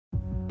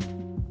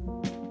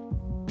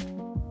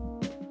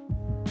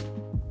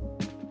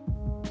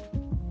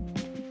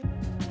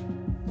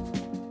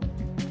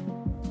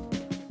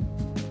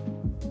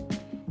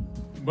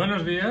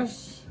Buenos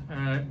días,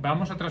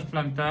 vamos a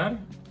trasplantar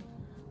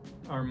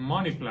our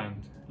money plant,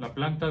 la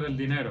planta del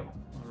dinero,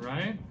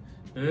 alright?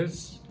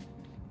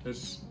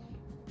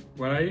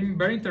 What I'm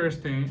very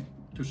interested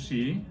to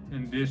see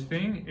in this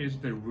thing is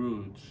the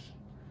roots,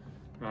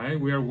 right?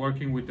 We are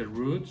working with the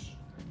roots.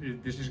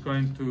 This is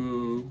going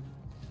to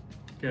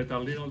get a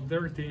little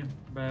dirty,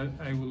 but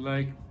I would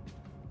like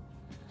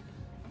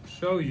to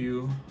show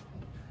you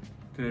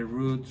the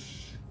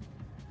roots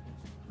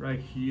right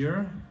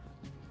here.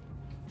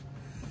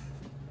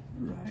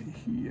 Right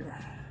here,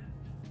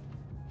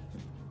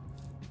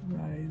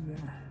 right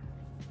there,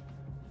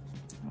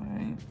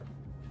 right?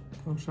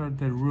 Those are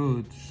the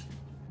roots.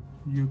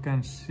 You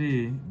can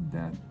see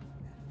that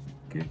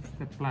keeps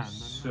the plant.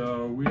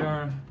 So we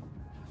are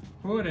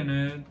putting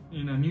it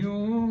in a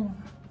new,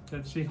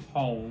 let's see,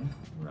 home,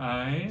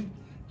 right?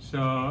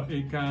 So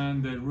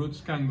the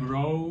roots can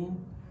grow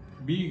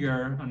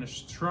bigger and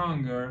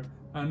stronger,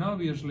 and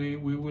obviously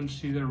we will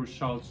see the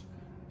results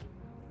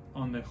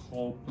on the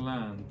whole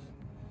plant.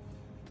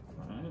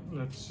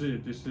 Let's see,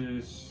 this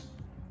is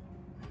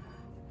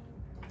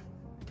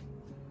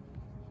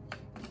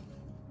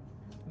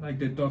like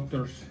the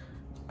doctors,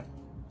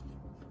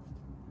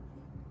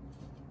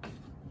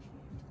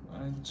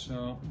 right?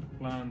 So the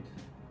plant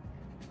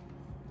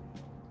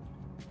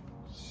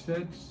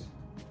sits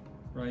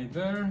right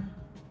there,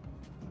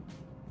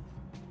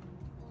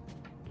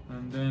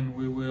 and then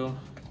we will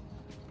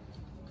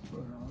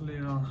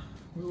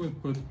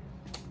put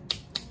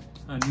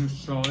a new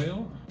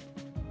soil.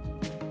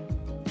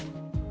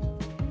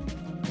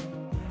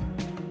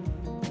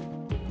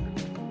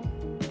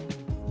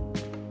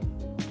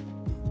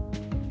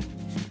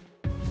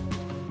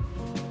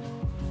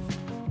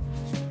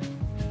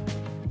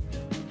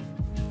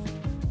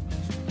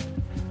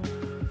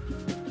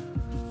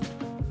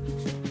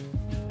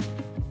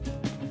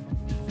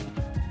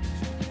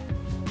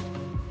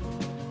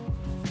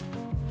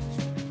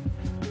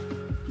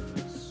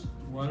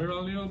 Water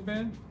a little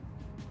bit.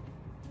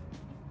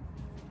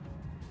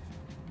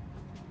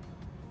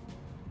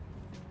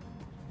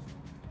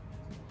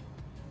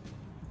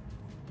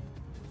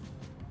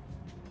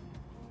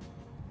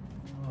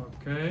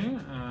 Okay,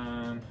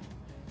 and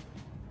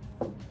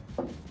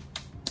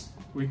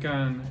we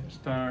can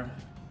start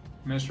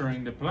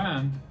measuring the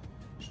plant.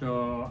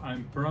 So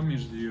I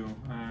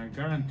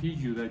guarantee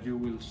you that you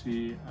will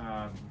see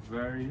a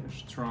very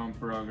strong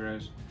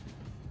progress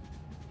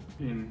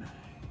in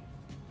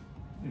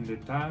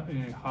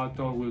how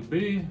tall will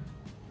be,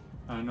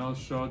 and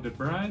also the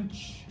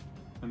branch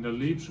and the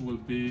leaves will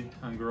be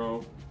and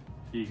grow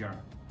bigger.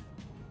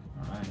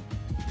 All right.